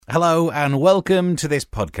Hello and welcome to this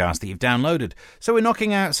podcast that you've downloaded. So we're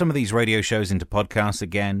knocking out some of these radio shows into podcasts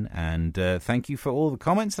again, and thank you for all the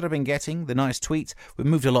comments that I've been getting, the nice tweets. We've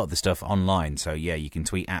moved a lot of the stuff online, so yeah, you can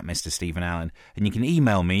tweet at Mr. Stephen Allen, and you can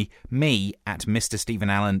email me at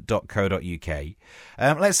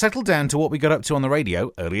mrstephenallen.co.uk. Let's settle down to what we got up to on the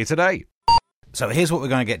radio earlier today. So here's what we're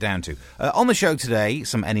going to get down to. On the show today,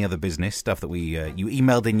 some any other business stuff that you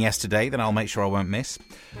emailed in yesterday that I'll make sure I won't miss.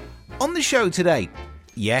 On the show today,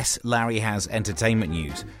 yes, Larry has entertainment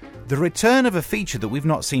news. The return of a feature that we've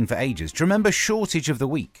not seen for ages. Do you remember Shortage of the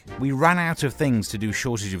Week? We ran out of things to do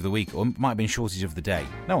Shortage of the Week, or it might have been Shortage of the Day.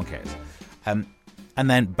 No one cares. And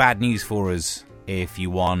then bad news for us if you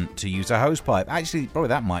want to use a hosepipe. Actually, probably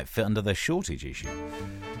that might fit under the shortage issue.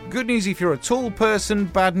 Good news if you're a tall person,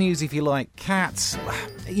 bad news if you like cats.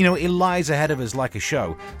 You know, it lies ahead of us like a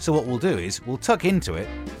show. So what we'll do is we'll tuck into it.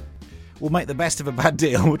 We'll make the best of a bad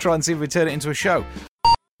deal. We'll try and see if we turn it into a show.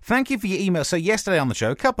 Thank you for your email. So yesterday on the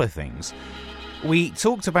show, a couple of things. We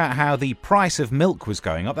talked about how the price of milk was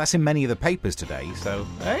going up. That's in many of the papers today. So,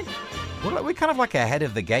 hey, we're kind of like ahead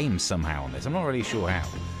of the game somehow on this. I'm not really sure how.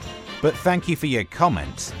 But thank you for your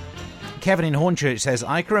comments. Kevin in Hornchurch says,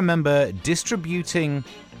 I can remember distributing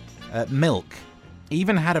milk.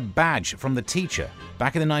 Even had a badge from the teacher.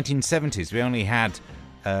 Back in the 1970s, we only had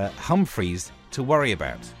Humphreys to worry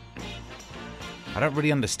about. I don't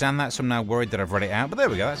really understand that, so I'm now worried that I've read it out. But there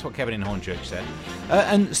we go, that's what Kevin in Hornchurch said.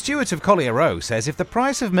 And Stuart of Collier Row says, if the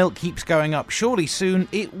price of milk keeps going up, surely soon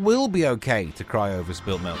it will be okay to cry over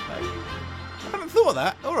spilt milk. I haven't thought of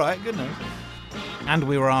that. All right, good news. And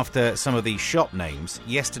we were after some of these shop names.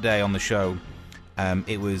 Yesterday on the show,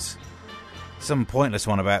 it was some pointless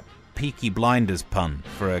one about Peaky Blinders pun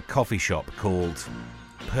for a coffee shop called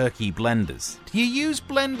Perky Blenders. Do you use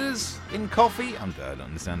blenders in coffee? I don't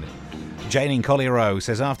understand it. Jane in Collier Row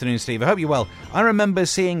says, afternoon, Steve. I hope you're well. I remember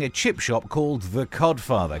seeing a chip shop called The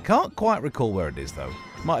Codfather. Can't quite recall where it is, though.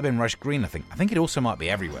 Might have been Rush Green, I think. I think it also might be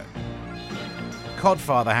everywhere.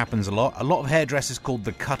 Codfather happens a lot. A lot of hairdressers called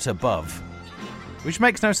The Cut Above. Which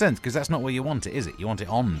makes no sense, because that's not where you want it, is it? You want it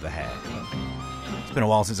on the hair. It's been a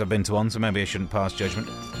while since I've been to one, so maybe I shouldn't pass judgment.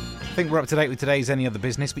 I think we're up to date with today's Any Other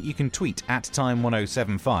Business, but you can tweet at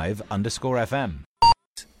time1075_FM.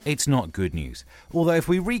 It's not good news. Although if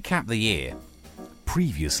we recap the year,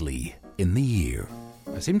 previously in the year,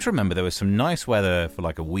 I seem to remember there was some nice weather for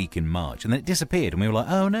like a week in March, and then it disappeared, and we were like,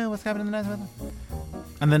 oh no, what's happening to the nice weather?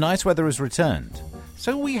 And the nice weather has returned.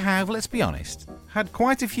 So we have, let's be honest, had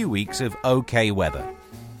quite a few weeks of okay weather.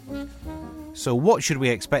 So what should we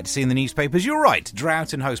expect to see in the newspapers? You're right,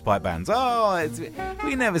 drought and hosepipe bans.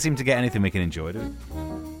 We never seem to get anything we can enjoy, do we?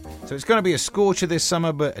 So it's going to be a scorcher this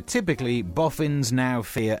summer, but typically boffins now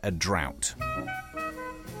fear a drought.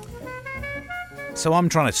 So I'm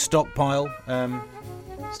trying to stockpile.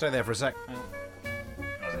 Stay there for a sec.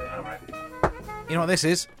 You know what this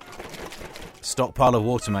is? Stockpile of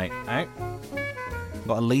water, mate.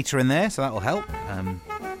 Got a litre in there, so that'll help.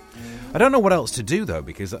 I don't know what else to do, though,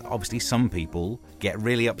 because obviously some people get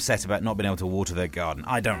really upset about not being able to water their garden.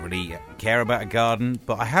 I don't really care about a garden,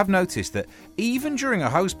 but I have noticed that even during a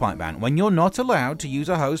hosepipe ban, when you're not allowed to use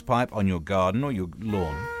a hosepipe on your garden or your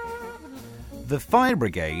lawn, the fire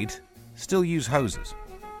brigade still use hoses.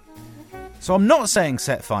 So I'm not saying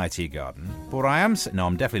set fire to your garden, but I'm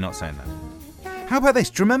definitely not saying that. How about this?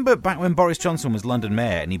 Do you remember back when Boris Johnson was London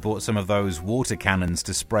Mayor and he bought some of those water cannons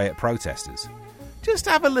to spray at protesters? Just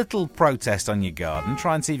have a little protest on your garden.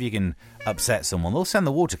 Try and see if you can upset someone. They'll send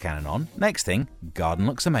the water cannon on. Next thing, garden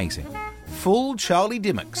looks amazing. Full Charlie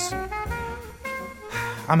Dimmocks.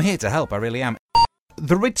 I'm here to help, I really am.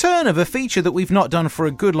 The return of a feature that we've not done for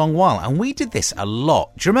a good long while, and we did this a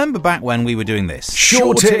lot. Do you remember back when we were doing this?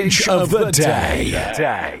 Shortage of the day.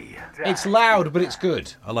 It's loud, but it's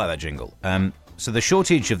good. I like that jingle. So the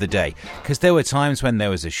shortage of the day, because there were times when there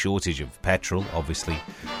was a shortage of petrol, obviously,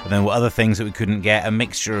 and there were other things that we couldn't get, a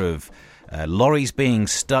mixture of lorries being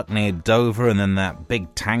stuck near Dover and then that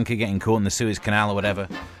big tanker getting caught in the Suez Canal or whatever,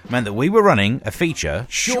 meant that we were running a feature...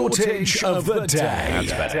 Shortage of the day. That's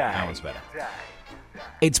better. That one's better.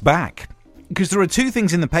 It's back, because there are two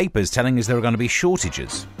things in the papers telling us there are going to be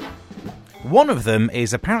shortages. One of them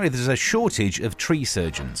is apparently there's a shortage of tree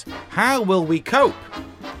surgeons. How will we cope?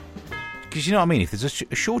 Because you know what I mean, if there's a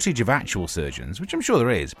shortage of actual surgeons, which I'm sure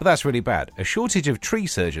there is, but that's really bad, a shortage of tree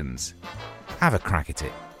surgeons, have a crack at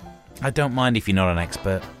it. I don't mind if you're not an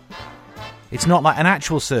expert. It's not like an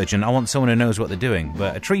actual surgeon, I want someone who knows what they're doing,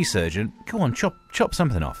 but a tree surgeon, go on, chop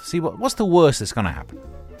something off. See, what's the worst that's going to happen?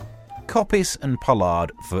 Coppice and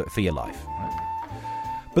pollard for your life.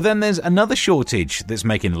 But then there's another shortage that's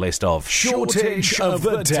making the list of Shortage of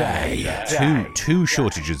the day. Two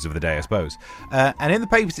shortages of the day, I suppose. And in the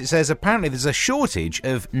papers it says apparently there's a shortage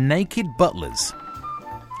of naked butlers.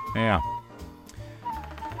 Yeah.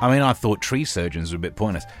 I mean, I thought tree surgeons were a bit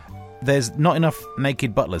pointless. There's not enough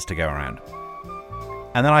naked butlers to go around.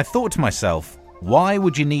 And then I thought to myself, why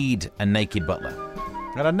would you need a naked butler?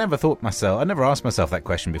 And I'd never asked myself that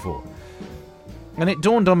question before. And it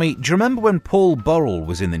dawned on me, do you remember when Paul Burrell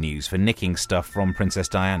was in the news for nicking stuff from Princess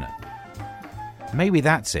Diana? Maybe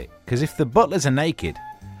that's it, because if the butlers are naked,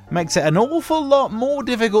 it makes it an awful lot more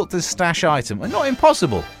difficult to stash items. Not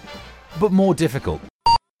impossible, but more difficult.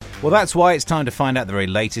 Well, that's why it's time to find out the very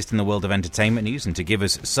latest in the world of entertainment news and to give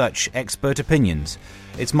us such expert opinions.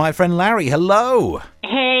 It's my friend Larry. Hello!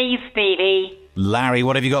 Hey, Stevie. Larry,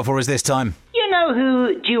 what have you got for us this time? You know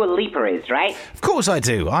who Dua Lipa is, right? Of course I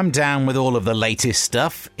do. I'm down with all of the latest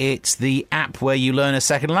stuff. It's the app where you learn a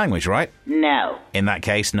second language, right? No. In that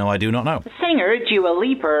case, no, I do not know. Singer Dua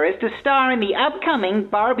Lipa is to star in the upcoming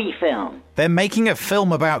Barbie film. They're making a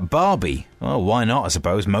film about Barbie. Well, why not, I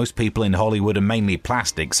suppose? Most people in Hollywood are mainly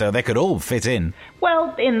plastic, so they could all fit in.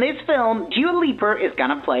 Well, in this film, Dua Lipa is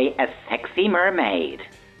gonna play a sexy mermaid.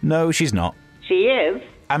 No, she's not. She is.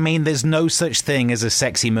 I mean, there's no such thing as a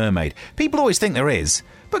sexy mermaid. People always think there is.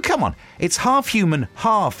 But come on, it's half human,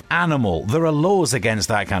 half animal. There are laws against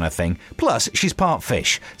that kind of thing. Plus, she's part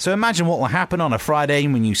fish. So imagine what will happen on a Friday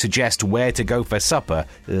when you suggest where to go for supper.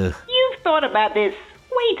 Ugh. You've thought about this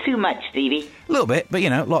way too much, Stevie. A little bit, but you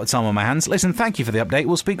know, a lot of time on my hands. Listen, thank you for the update.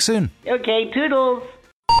 We'll speak soon. Okay, toodles.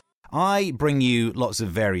 I bring you lots of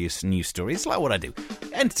various news stories. It's like what I do.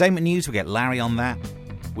 Entertainment news, we get Larry on that.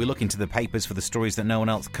 We look into the papers for the stories that no one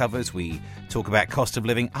else covers. We talk about cost of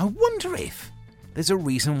living. I wonder if there's a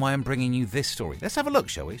reason why I'm bringing you this story. Let's have a look,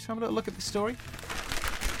 shall we? Let's have a little look at this story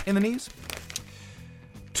in the news.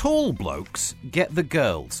 Tall blokes get the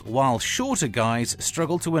girls while shorter guys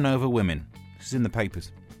struggle to win over women. This is in the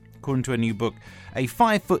papers. According to a new book, a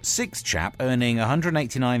 5'6" chap earning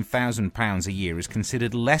 £189,000 a year is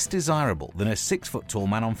considered less desirable than a 6-foot tall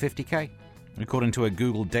man on 50k. According to a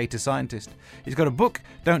Google data scientist. He's got a book,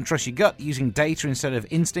 Don't Trust Your Gut, using data instead of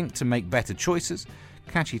instinct to make better choices.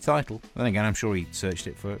 Catchy title. Then again, I'm sure he searched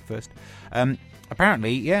it for it first.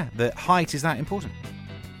 Apparently, yeah, the height is that important.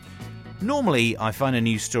 Normally, I find a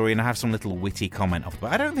news story and I have some little witty comment off,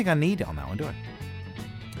 but I don't think I need it on that one, do I?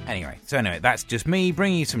 Anyway, that's just me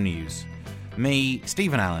bringing you some news. Me,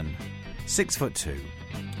 Stephen Allen, 6'2".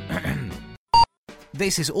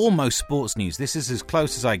 This is almost sports news. This is as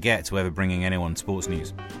close as I get to ever bringing anyone sports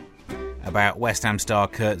news. About West Ham star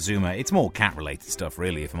Kurt Zouma. It's more cat-related stuff,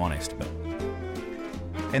 really, if I'm honest. But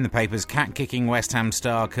in the papers, cat-kicking West Ham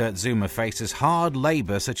star Kurt Zouma faces hard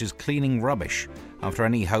labour such as cleaning rubbish after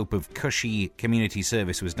any hope of cushy community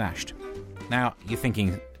service was dashed. Now, you're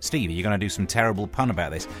thinking, Stevie, you're going to do some terrible pun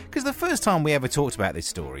about this. Because the first time we ever talked about this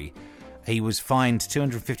story, he was fined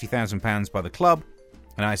 £250,000 by the club.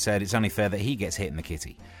 And I said it's only fair that he gets hit in the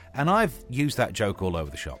kitty. And I've used that joke all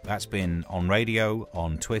over the shop. That's been on radio,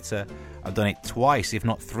 on Twitter. I've done it twice, if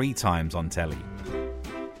not 3 times on telly.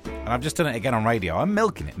 And I've just done it again on radio. I'm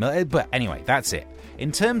milking it. But anyway, that's it.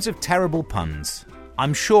 In terms of terrible puns,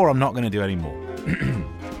 I'm sure I'm not going to do any more.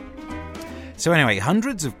 So anyway,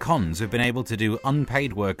 hundreds of cons have been able to do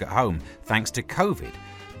unpaid work at home thanks to COVID.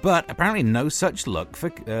 But apparently no such luck for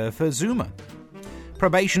Zouma.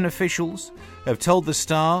 Probation officials have told the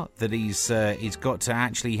star that he's got to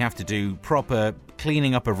actually have to do proper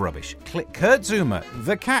cleaning up of rubbish. Kurt Zouma,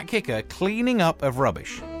 the cat kicker, cleaning up of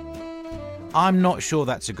rubbish. I'm not sure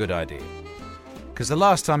that's a good idea. Because the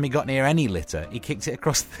last time he got near any litter, he kicked it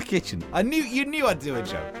across the kitchen. You knew I'd do a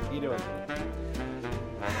joke. You knew I'd do it.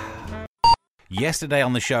 Yesterday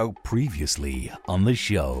on the show, previously on the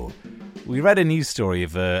show, we read a news story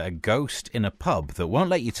of a ghost in a pub that won't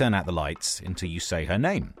let you turn out the lights until you say her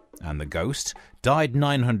name. And the ghost died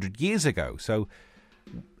 900 years ago. So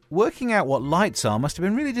working out what lights are must have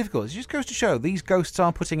been really difficult. It just goes to show these ghosts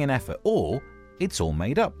are putting in effort. Or it's all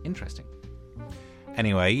made up. Interesting.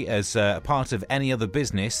 Anyway, as a part of any other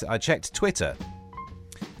business, I checked Twitter.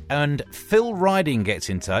 And Phil Riding gets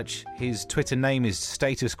in touch. His Twitter name is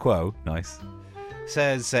Status Quo. Nice.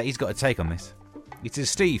 Says he's got a take on this. It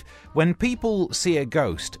says, Steve, when people see a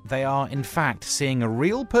ghost, they are in fact seeing a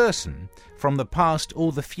real person from the past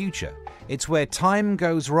or the future. It's where time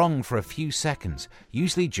goes wrong for a few seconds,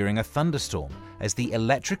 usually during a thunderstorm, as the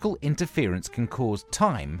electrical interference can cause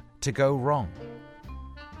time to go wrong.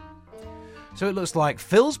 So it looks like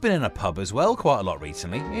Phil's been in a pub as well quite a lot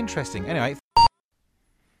recently. Interesting. Anyway.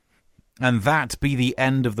 And that be the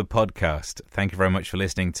end of the podcast. Thank you very much for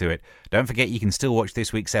listening to it. Don't forget you can still watch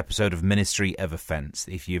this week's episode of Ministry of Offence.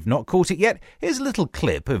 If you've not caught it yet, here's a little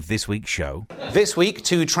clip of this week's show. This week,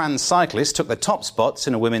 2 trans cyclists took the top spots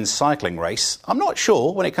in a women's cycling race. I'm not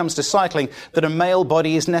sure, when it comes to cycling, that a male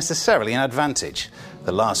body is necessarily an advantage.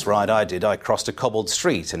 The last ride I did, I crossed a cobbled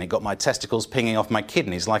street and it got my testicles pinging off my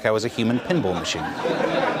kidneys like I was a human pinball machine.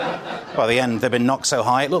 By the end, they'd been knocked so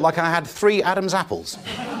high it looked like I had 3 Adam's apples.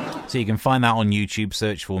 So you can find that on YouTube,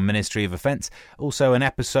 search for Ministry of Offence. Also, an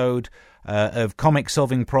episode of Comic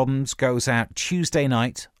Solving Problems goes out Tuesday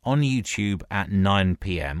night on YouTube at 9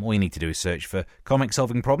 p.m. All you need to do is search for Comic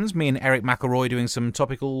Solving Problems. Me and Eric McElroy doing some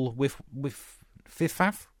topical waffle.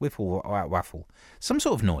 Some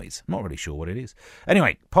sort of noise. I'm not really sure what it is.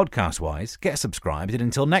 Anyway, podcast-wise, get subscribed, and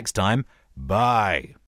until next time, bye.